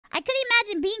I couldn't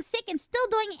imagine being sick and still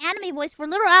doing anime voice for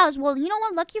little hours. Well, you know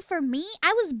what? Lucky for me,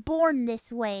 I was born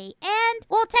this way. And,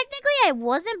 well, technically I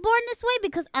wasn't born this way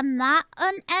because I'm not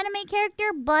an anime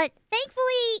character, but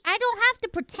thankfully I don't have to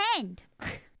pretend.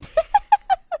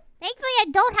 Thankfully, I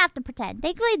don't have to pretend.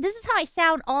 Thankfully, this is how I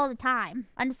sound all the time.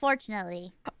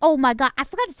 Unfortunately. Oh my god, I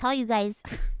forgot to tell you guys.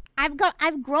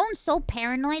 I've grown so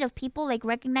paranoid of people like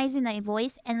recognizing my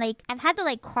voice, and like I've had to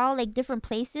like call like different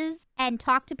places and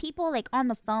talk to people like on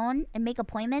the phone and make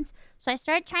appointments. So I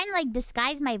started trying to like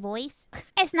disguise my voice.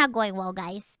 It's not going well,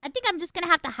 guys. I think I'm just gonna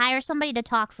have to hire somebody to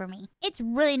talk for me. It's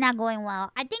really not going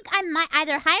well. I think I might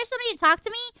either hire somebody to talk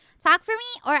for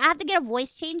me, or I have to get a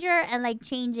voice changer and like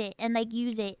change it and like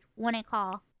use it when I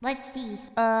call. Let's see.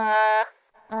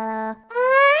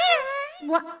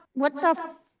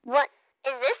 What?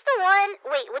 Is this the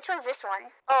one? Wait, which one's this one?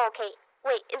 Oh, okay.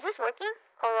 Wait, is this working?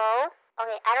 Hello?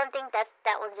 Okay, I don't think that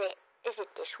one's it. Is it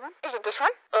this one? Is it this one?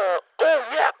 Oh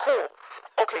yeah, cool.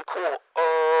 Okay, cool.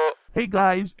 Hey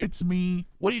guys, it's me.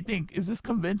 What do you think? Is this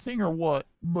convincing or what?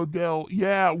 Miguel.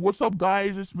 Yeah, what's up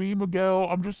guys? It's me, Miguel.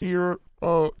 I'm just here,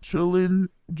 chilling,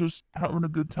 just having a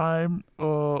good time.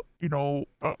 You know,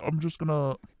 I'm just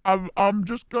gonna, I think I'm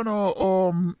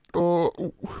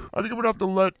gonna have to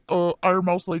let,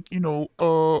 Ironmouse, like, you know,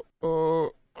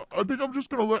 I think I'm just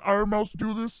gonna let Ironmouse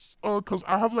do this, cause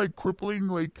I have like crippling,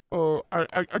 like,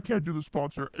 I can't do the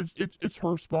sponsor. It's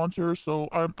her sponsor, so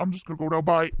I'm just gonna go now.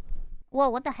 Bye. Whoa,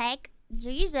 what the heck?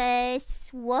 Jesus.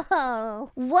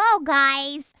 Whoa. Whoa,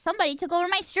 guys. Somebody took over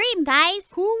my stream,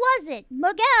 guys. Who was it?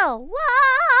 Miguel.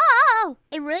 Whoa.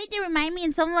 It really did remind me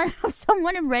of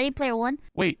someone in Ready Player One.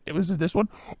 Wait, was it this one?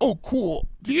 Oh, cool.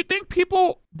 Do you think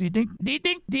people,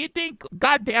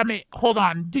 god damn it, hold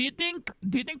on. Do you think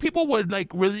people would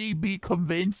like really be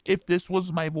convinced if this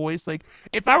was my voice? Like,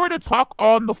 if I were to talk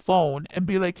on the phone and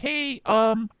be like, hey,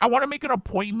 I want to make an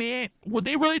appointment, would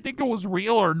they really think it was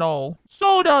real or no?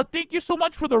 Soda, thank you so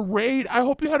much for the raid. I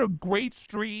hope you had a great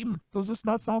stream. Does this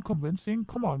not sound convincing?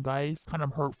 Come on, guys. Kind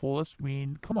of hurtful. That's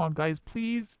mean. Come on, guys,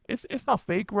 please. It's not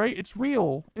fake, right? It's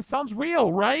real. It sounds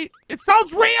real, right? It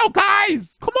sounds real,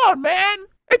 guys! Come on, man!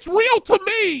 It's real to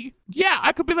me! Yeah,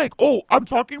 I could be like, oh, I'm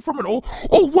talking from an old...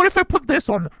 Oh, what if I put this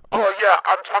on? Oh, yeah,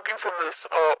 I'm talking from this,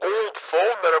 old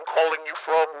phone that I'm calling you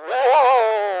from.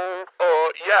 Whoa!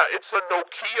 Yeah, it's a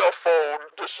Nokia phone.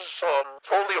 This is,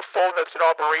 totally a phone that's in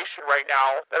operation right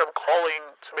now that I'm calling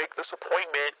to make this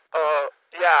appointment.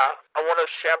 Yeah, I want to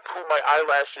shampoo my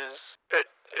eyelashes.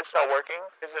 It's not working?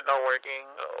 Is it not working?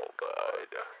 Oh,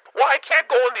 God. Well, I can't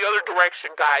go in the other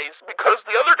direction, guys, because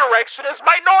the other direction is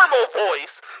my normal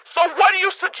voice. So what do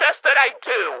you suggest that I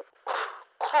do?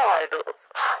 God,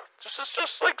 this is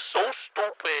just, like, so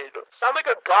stupid. Sound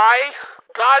like a guy?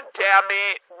 God damn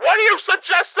it. What do you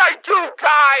suggest I do,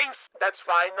 guys? That's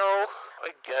fine, though,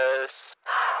 I guess.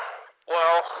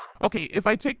 Well... Okay, if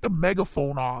I take the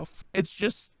megaphone off, it's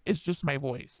just my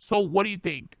voice. So what do you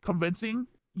think? Convincing?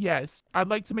 Yes, I'd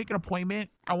like to make an appointment.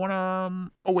 I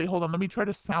wanna... Oh, wait, hold on. Let me try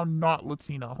to sound not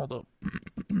Latina. Hold up.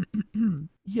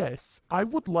 Yes, I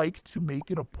would like to make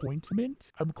an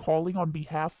appointment. I'm calling on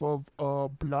behalf of,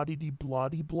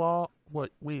 blah-de-de-blah-de-blah.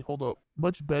 What? Wait, hold up.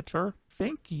 Much better?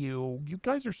 Thank you. You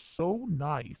guys are so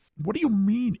nice. What do you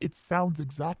mean it sounds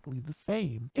exactly the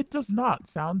same? It does not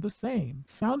sound the same.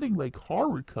 Sounding like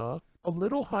Haruka. A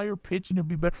little higher pitch and it'd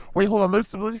be better. Wait, hold on.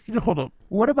 Let's hold up.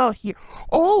 What about here?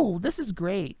 Oh, this is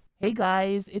great. Hey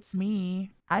guys, it's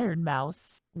me,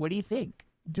 Ironmouse. What do you think?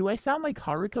 Do I sound like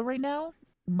Haruka right now?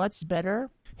 Much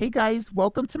better. Hey guys,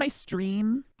 welcome to my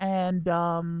stream. And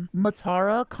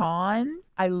Matara Khan.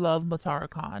 I love Matara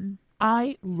Khan.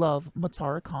 I love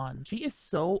Matara Khan. She is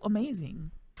so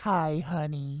amazing. Hi,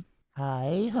 honey.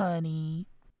 Hi, honey.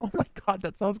 Oh my god,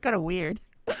 that sounds kind of weird.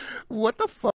 What the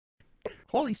fuck?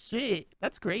 Holy shit,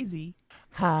 that's crazy.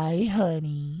 Hi,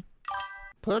 honey.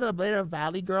 Put a bit of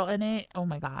Valley Girl in it. Oh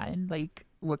my god, like,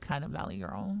 what kind of Valley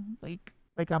Girl? Like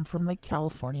I'm from, like,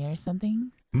 California or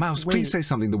something? Mouse, Wait. please say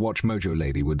something the Watch Mojo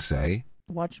lady would say.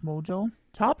 Watch Mojo?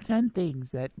 Top 10 things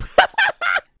that...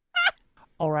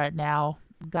 Alright now,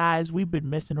 guys, we've been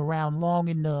messing around long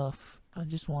enough. I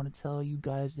just want to tell you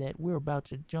guys that we're about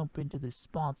to jump into the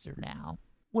sponsor now.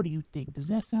 What do you think? Does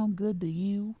that sound good to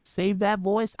you? Save that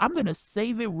voice? I'm gonna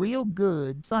save it real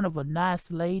good. Son of a nice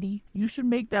lady. You should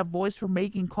make that voice for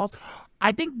making calls.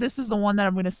 I think this is the one that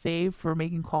I'm gonna save for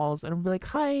making calls. And I'm gonna be like,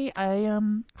 hi,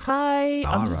 I'm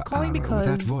just calling because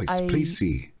that voice, please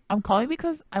see. I'm calling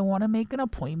because I want to make an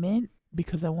appointment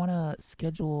because I want to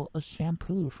schedule a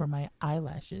shampoo for my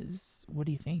eyelashes. What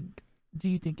do you think? Do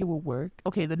you think it will work?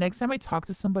 Okay, the next time I talk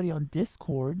to somebody on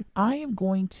Discord, I am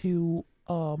going to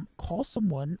call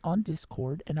someone on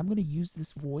Discord, and I'm going to use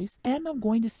this voice, and I'm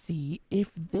going to see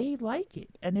if they like it,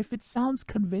 and if it sounds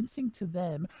convincing to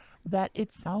them that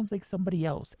it sounds like somebody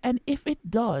else. And if it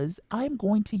does, I'm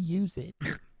going to use it.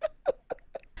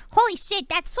 Holy shit,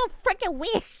 that's so freaking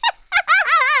weird.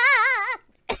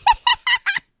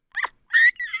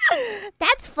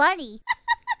 That's funny.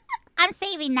 I'm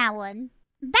saving that one.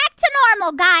 Back to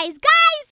normal, guys.